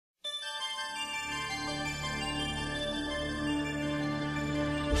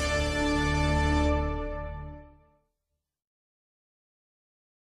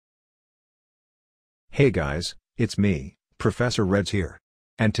Hey guys, it's me, Professor Reds here.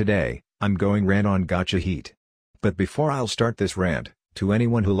 And today, I'm going rant on Gacha Heat. But before I'll start this rant, to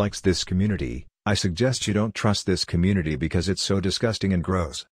anyone who likes this community, I suggest you don't trust this community because it's so disgusting and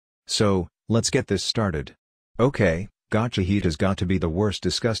gross. So, let's get this started. Okay, Gacha Heat has got to be the worst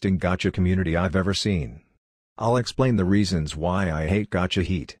disgusting gacha community I've ever seen. I'll explain the reasons why I hate Gacha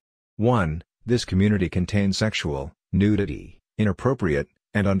Heat. 1. This community contains sexual, nudity, inappropriate,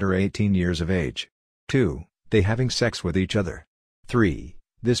 and under 18 years of age. 2. They having sex with each other. 3.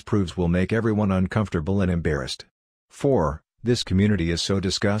 This proves will make everyone uncomfortable and embarrassed. 4. This community is so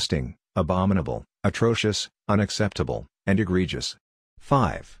disgusting, abominable, atrocious, unacceptable, and egregious.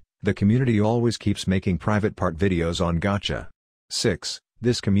 5. The community always keeps making private part videos on Gacha. 6.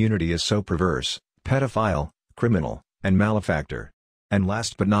 This community is so perverse, pedophile, criminal, and malefactor. And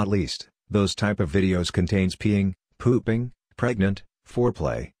last but not least, those type of videos contains peeing, pooping, pregnant,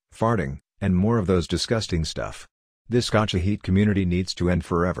 foreplay, farting, and more of those disgusting stuff. This Gacha Heat community needs to end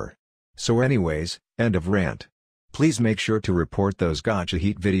forever. So anyways, end of rant. Please make sure to report those Gacha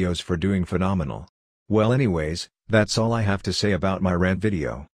Heat videos for doing phenomenal. Well anyways, that's all I have to say about my rant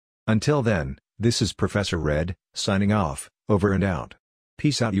video. Until then, this is Professor Red, signing off, over and out.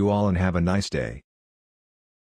 Peace out you all and have a nice day.